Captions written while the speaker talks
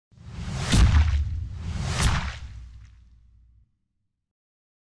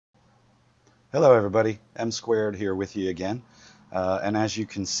Hello everybody, M squared here with you again. And as you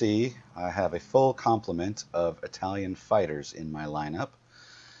can see, I have a full complement of Italian fighters in my lineup.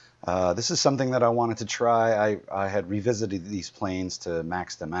 This is something that I wanted to try. I had revisited these planes to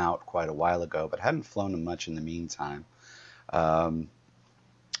max them out quite a while ago, but hadn't flown them much in the meantime. Um,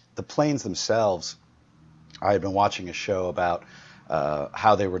 the planes themselves, I had been watching a show about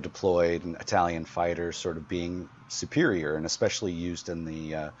how they were deployed and Italian fighters sort of being superior and especially used in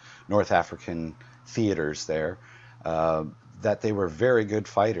the North African theaters there, uh, that they were very good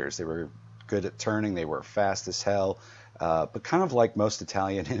fighters. They were good at turning, they were fast as hell, but kind of like most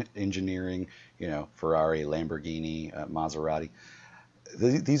Italian engineering, Ferrari, Lamborghini, Maserati.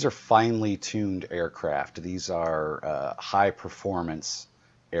 These are finely tuned aircraft. These are high performance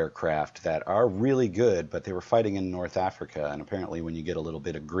aircraft that are really good, but they were fighting in North Africa, and apparently when you get a little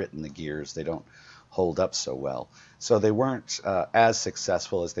bit of grit in the gears, they don't hold up so well. So they weren't as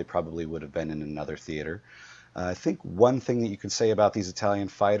successful as they probably would have been in another theater. I think one thing that you can say about these Italian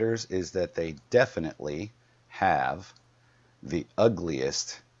fighters is that they definitely have the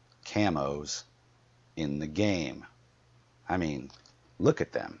ugliest camos in the game. I mean, look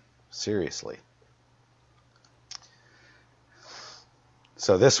at them, seriously.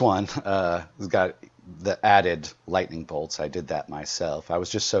 So this one has got the added lightning bolts. I did that myself. I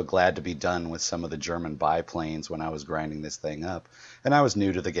was just so glad to be done with some of the German biplanes when I was grinding this thing up. And I was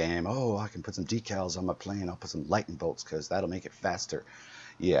new to the game. Oh, I can put some decals on my plane. I'll put some lightning bolts because that'll make it faster.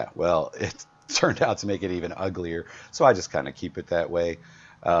 Yeah, well, it turned out to make it even uglier. So I just kind of keep it that way.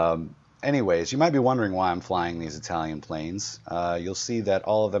 Anyways, you might be wondering why I'm flying these Italian planes. You'll see that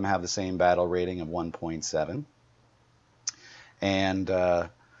all of them have the same battle rating of 1.7. And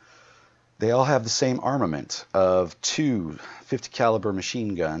they all have the same armament of two 50 caliber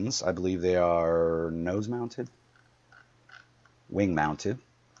machine guns. I believe they are nose mounted, wing mounted.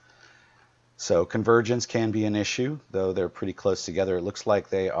 So convergence can be an issue, though they're pretty close together. It looks like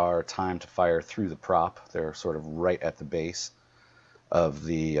they are timed to fire through the prop. They're sort of right at the base of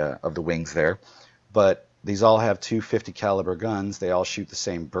the wings there. But these all have two 50 caliber guns. They all shoot the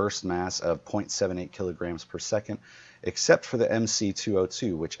same burst mass of 0.78 kilograms per second, except for the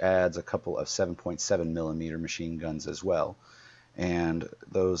MC202, which adds a couple of 7.7 millimeter machine guns as well. And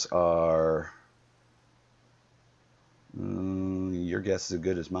those are, your guess is as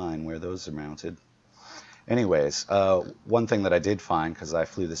good as mine where those are mounted. Anyways, one thing that I did find, because I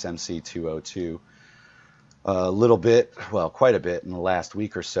flew this MC202 a little bit, well, quite a bit in the last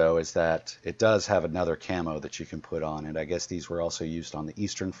week or so, is that it does have another camo that you can put on it. I guess these were also used on the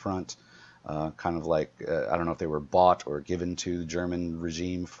Eastern Front, kind of like, I don't know if they were bought or given to the German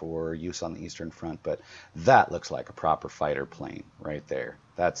regime for use on the Eastern Front, but that looks like a proper fighter plane right there.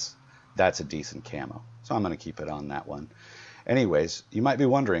 That's a decent camo. So I'm going to keep it on that one. Anyways, you might be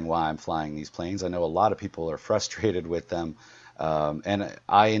wondering why I'm flying these planes. I know a lot of people are frustrated with them. And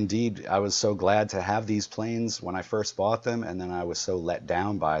I was so glad to have these planes when I first bought them, and then I was so let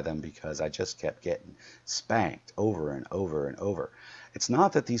down by them because I just kept getting spanked over and over and over. It's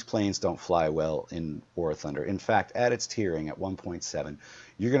not that these planes don't fly well in War Thunder. In fact, at its tiering at 1.7,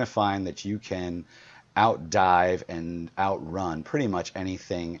 you're going to find that you can outdive and outrun pretty much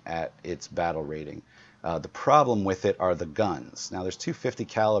anything at its battle rating. The problem with it are the guns. Now, there's 250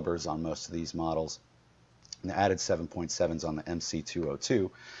 calibers on most of these models, and the added 7.7s on the MC202.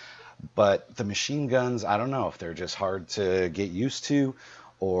 But the machine guns, I don't know if they're just hard to get used to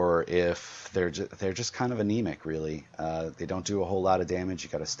or if they're just kind of anemic, really. They don't do a whole lot of damage. You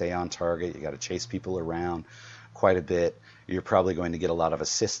got to stay on target. You got to chase people around quite a bit. You're probably going to get a lot of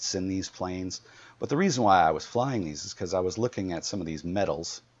assists in these planes. But the reason why I was flying these is because I was looking at some of these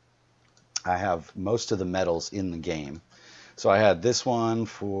medals. I have most of the medals in the game. So I had this one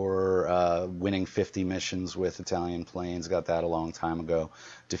for winning 50 missions with Italian planes. Got that a long time ago.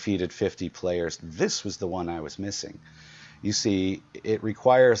 Defeated 50 players. This was the one I was missing. You see, it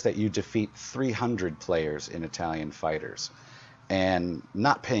requires that you defeat 300 players in Italian fighters. And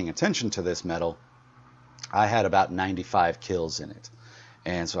not paying attention to this medal, I had about 95 kills in it.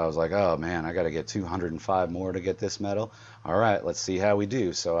 And so I was like, oh man, I got to get 205 more to get this medal. All right, let's see how we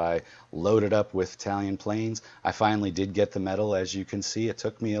do. So I loaded up with Italian planes. I finally did get the medal, as you can see. It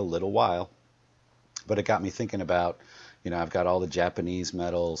took me a little while, but it got me thinking about, I've got all the Japanese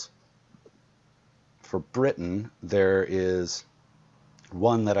medals. For Britain, there is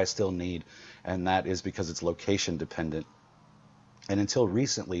one that I still need, and that is because it's location dependent. And until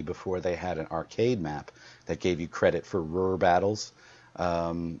recently, before they had an arcade map that gave you credit for Ruhr battles,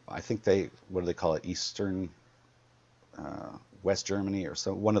 I think what do they call it? Eastern, West Germany, or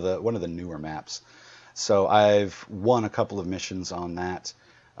one of the newer maps. So I've won a couple of missions on that.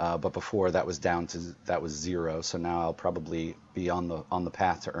 but before that was down to that was 0. So now I'll probably be on the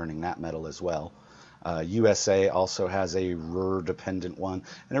path to earning that medal as well. USA also has a RUR dependent one,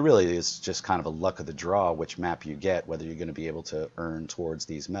 and it really is just kind of a luck of the draw which map you get, whether you're going to be able to earn towards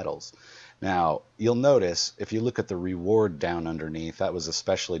these medals. Now, you'll notice if you look at the reward down underneath, that was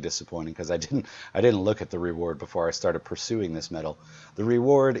especially disappointing because I didn't look at the reward before I started pursuing this medal. The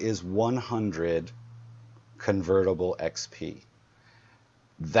reward is 100 convertible XP.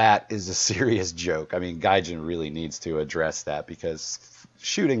 That is a serious joke. I mean, Gaijin really needs to address that because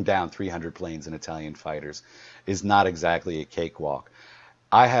shooting down 300 planes in Italian fighters is not exactly a cakewalk.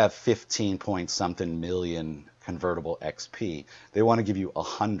 I have 15 point something million convertible XP. They want to give you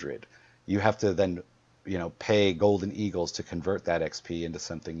 100. You have to then, pay golden eagles to convert that XP into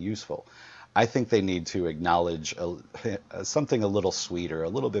something useful. I think they need to acknowledge something a little sweeter, a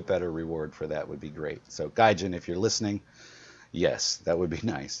little bit better reward for that would be great. So Gaijin, if you're listening, yes, that would be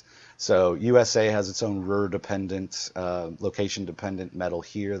nice. So USA has its own RUR-dependent, location-dependent medal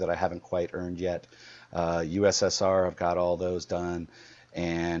here that I haven't quite earned yet. USSR, I've got all those done.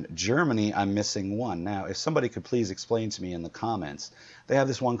 And Germany, I'm missing one. Now, if somebody could please explain to me in the comments, they have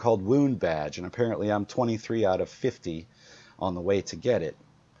this one called Wound Badge, and apparently I'm 23 out of 50 on the way to get it.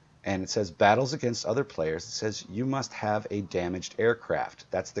 And it says battles against other players. It says you must have a damaged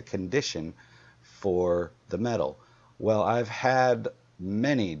aircraft. That's the condition for the medal. Well, I've had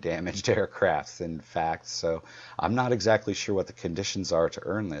many damaged aircrafts, in fact, so I'm not exactly sure what the conditions are to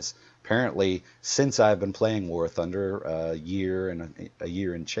earn this. Apparently, since I've been playing War Thunder a year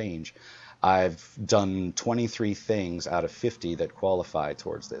and change, I've done 23 things out of 50 that qualify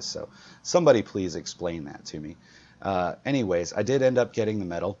towards this. So somebody please explain that to me. Anyways, I did end up getting the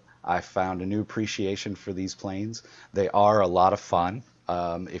medal. I found a new appreciation for these planes. They are a lot of fun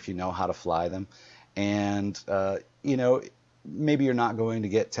if you know how to fly them. And, maybe you're not going to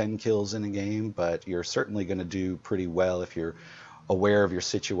get 10 kills in a game, but you're certainly going to do pretty well if you're aware of your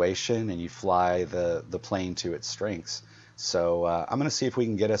situation and you fly the plane to its strengths. So I'm going to see if we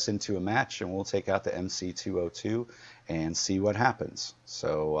can get us into a match, and we'll take out the MC202 and see what happens.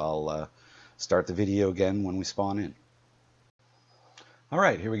 So I'll start the video again when we spawn in. All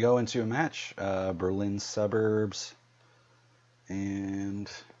right, here we go into a match. Berlin suburbs, and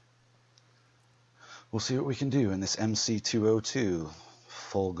we'll see what we can do in this MC202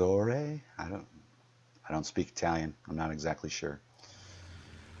 Folgore. I don't speak Italian. I'm not exactly sure.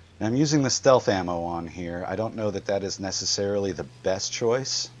 Now, I'm using the stealth ammo on here. I don't know that that is necessarily the best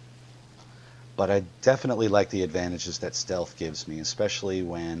choice, but I definitely like the advantages that stealth gives me, especially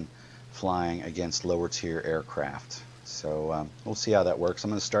when flying against lower tier aircraft. So we'll see how that works. I'm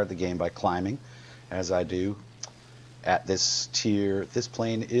going to start the game by climbing, as I do at this tier. This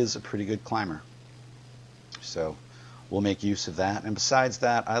plane is a pretty good climber. So we'll make use of that. And besides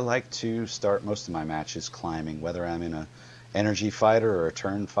that, I like to start most of my matches climbing, whether I'm in a energy fighter or a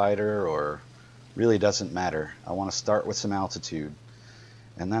turn fighter, or really doesn't matter. I want to start with some altitude.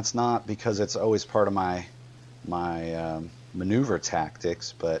 And that's not because it's always part of my maneuver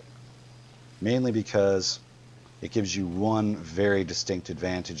tactics, but mainly because it gives you one very distinct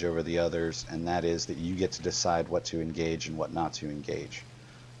advantage over the others, and that is that you get to decide what to engage and what not to engage.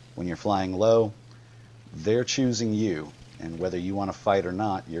 When you're flying low, they're choosing you, and whether you want to fight or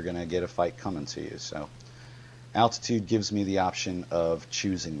not, you're going to get a fight coming to you. So altitude gives me the option of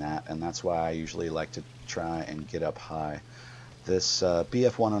choosing that, and that's why I usually like to try and get up high. This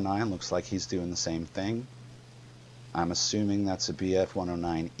BF-109 looks like he's doing the same thing. I'm assuming that's a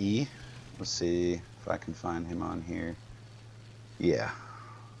BF-109E. Let's see if I can find him on here. Yeah.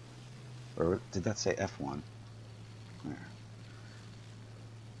 Or did that say F1? There.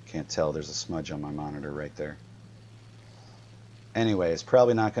 Can't tell, there's a smudge on my monitor right there. Anyways,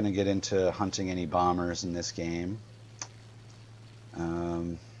 probably not going to get into hunting any bombers in this game.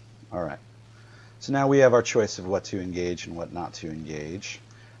 Alright. So now we have our choice of what to engage and what not to engage.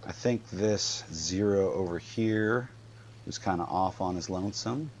 I think this Zero over here was kind of off on his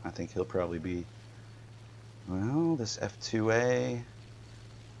lonesome. I think he'll probably be... Well, this F2A...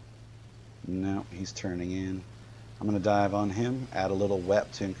 No, he's turning in. I'm going to dive on him, add a little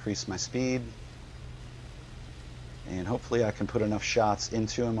wep to increase my speed, and hopefully I can put enough shots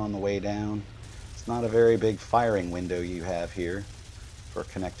into him on the way down. It's not a very big firing window you have here for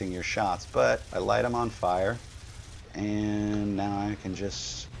connecting your shots, but I light him on fire, and now I can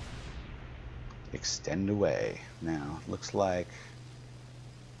just extend away. Now, looks like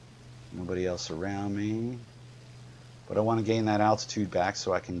nobody else around me, but I want to gain that altitude back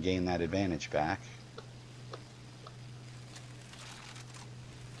so I can gain that advantage back.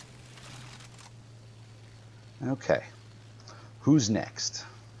 Okay, who's next?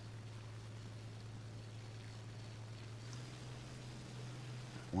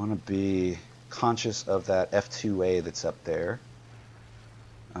 want to be conscious of that F2A that's up there.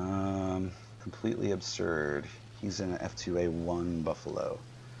 Completely absurd. He's in an F2A1 Buffalo.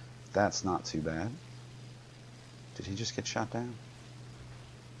 That's not too bad. Did he just get shot down?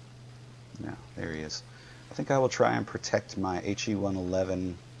 No, there he is. I think I will try and protect my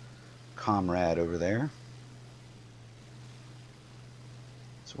HE-111 comrade over there.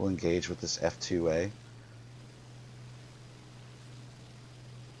 So we'll engage with this F2A.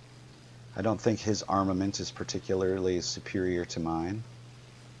 I don't think his armament is particularly superior to mine.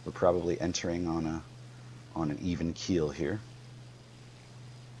 We're probably entering on an even keel here.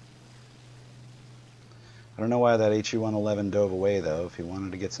 I don't know why that HE-111 dove away, though. If he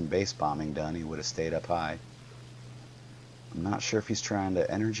wanted to get some base bombing done, he would have stayed up high. I'm not sure if he's trying to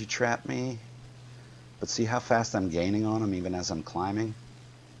energy trap me, but see how fast I'm gaining on him even as I'm climbing?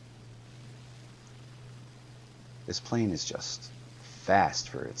 This plane is just fast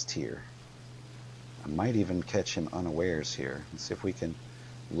for its tier. I might even catch him unawares here. Let's see if we can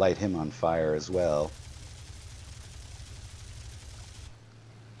light him on fire as well.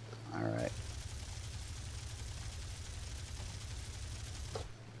 Alright.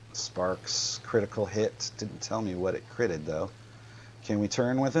 Sparks, critical hit. Didn't tell me what it critted though. Can we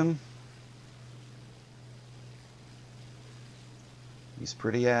turn with him? He's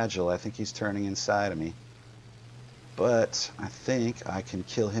pretty agile. I think he's turning inside of me. But I think I can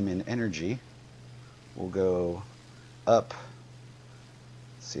kill him in energy. We'll go up.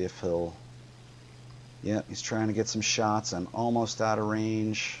 See if he'll... Yep, he's trying to get some shots. I'm almost out of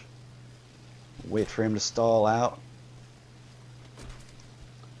range. Wait for him to stall out.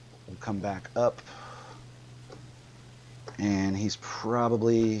 We'll come back up. And he's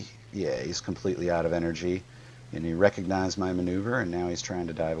probably... Yeah, he's completely out of energy. And he recognized my maneuver, and now he's trying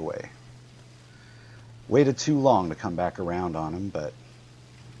to dive away. Waited too long to come back around on him, but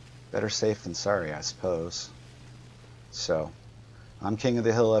better safe than sorry, I suppose. So, I'm king of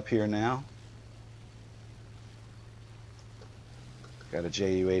the hill up here now. Got a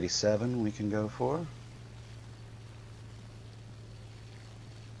JU-87 we can go for.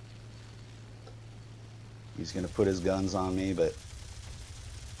 He's going to put his guns on me, but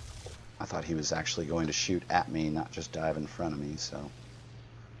I thought he was actually going to shoot at me, not just dive in front of me, so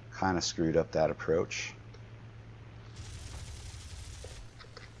kind of screwed up that approach.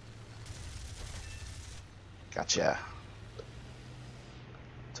 Gotcha.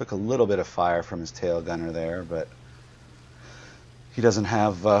 Took a little bit of fire from his tail gunner there, but he doesn't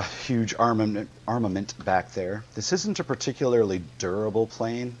have huge armament back there. This isn't a particularly durable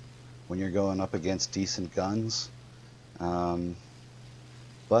plane when you're going up against decent guns.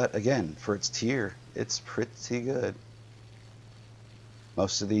 But again, for its tier, it's pretty good.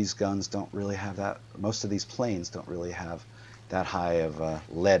 Most of these guns don't really have that, most of these planes don't really have that high of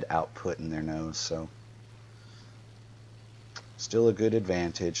lead output in their nose, so still a good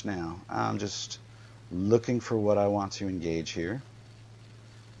advantage. Now, I'm just looking for what I want to engage here.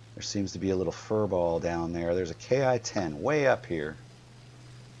 There seems to be a little furball down there. There's a KI-10 way up here.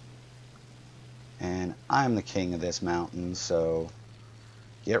 And I'm the king of this mountain, so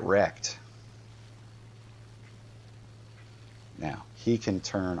get wrecked. Now, he can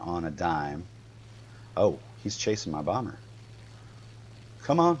turn on a dime. Oh, he's chasing my bomber.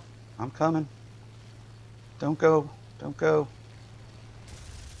 Come on, I'm coming. Don't go, don't go.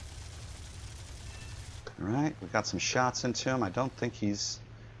 Alright, we got some shots into him. I don't think he's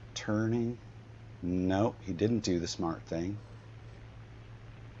turning. Nope, he didn't do the smart thing.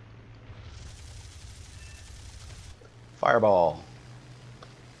 Fireball.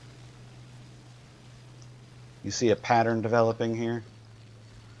 You see a pattern developing here?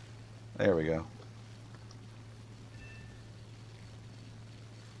 There we go.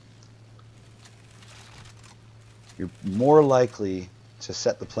 You're more likely to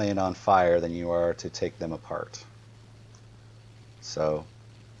set the plane on fire than you are to take them apart. So,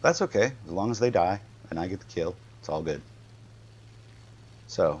 that's okay. As long as they die and I get the kill, it's all good.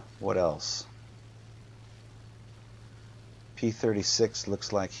 So, what else? P-36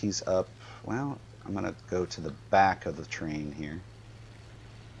 looks like he's up. Well, I'm going to go to the back of the train here.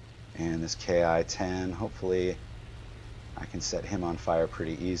 And this KI-10, hopefully I can set him on fire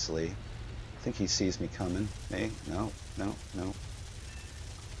pretty easily. I think he sees me coming. Hey, no, no, no.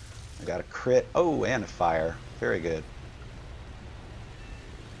 I got a crit. Oh, and a fire. Very good.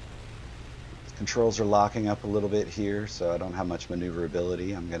 Controls are locking up a little bit here, so I don't have much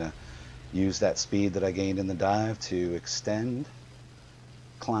maneuverability. I'm going to use that speed that I gained in the dive to extend,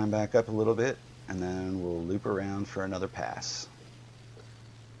 climb back up a little bit, and then we'll loop around for another pass.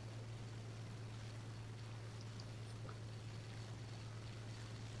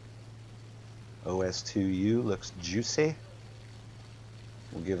 OS2U looks juicy.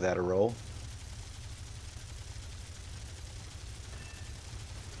 We'll give that a roll.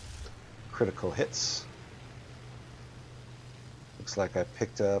 Critical hits. Looks like I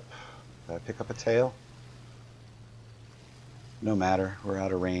picked up, did I pick up a tail? No matter, we're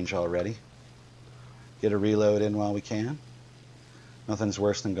out of range already. Get a reload in while we can. Nothing's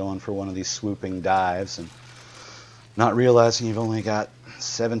worse than going for one of these swooping dives and not realizing you've only got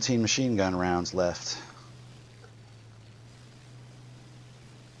 17 machine gun rounds left.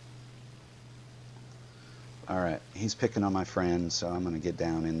 Alright, he's picking on my friend, so I'm going to get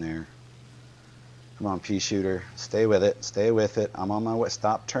down in there. Come on, pea shooter. Stay with it. Stay with it. I'm on my way.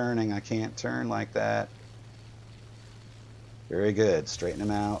 Stop turning. I can't turn like that. Very good. Straighten him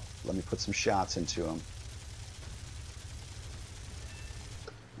out. Let me put some shots into him.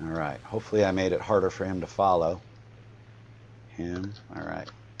 Alright, hopefully I made it harder for him to follow. Him. Alright,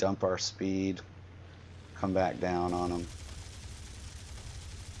 dump our speed. Come back down on him.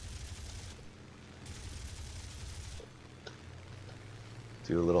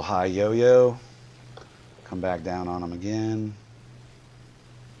 Do a little high yo-yo. Come back down on him again.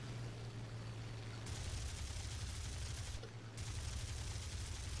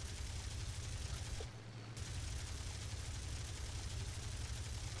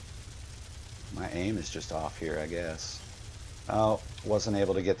 My aim is just off here, I guess. Oh, wasn't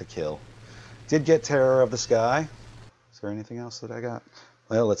able to get the kill. Did get Terror of the Sky. Is there anything else that I got?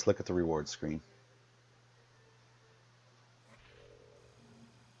 Well, let's look at the reward screen.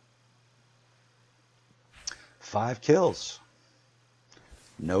 Five kills.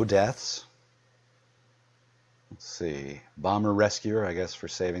 No deaths. Let's see. Bomber Rescuer, I guess, for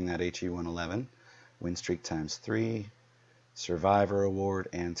saving that HE-111. Win streak times 3. Survivor Award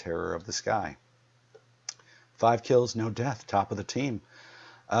and Terror of the Sky. 5 kills, no death. Top of the team.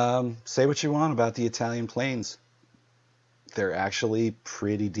 Say what you want about the Italian planes. They're actually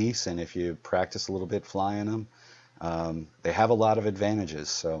pretty decent if you practice a little bit flying them. They have a lot of advantages,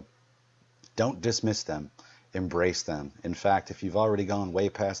 so don't dismiss them. Embrace them. In fact, if you've already gone way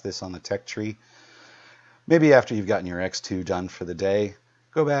past this on the tech tree, maybe after you've gotten your X2 done for the day,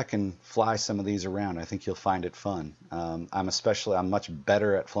 go back and fly some of these around. I think you'll find it fun. I'm much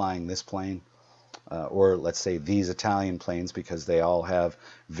better at flying this plane, or let's say these Italian planes, because they all have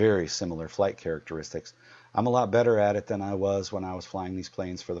very similar flight characteristics. I'm a lot better at it than I was when I was flying these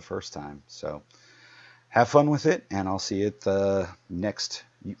planes for the first time. So have fun with it, and I'll see you at the next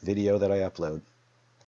video that I upload.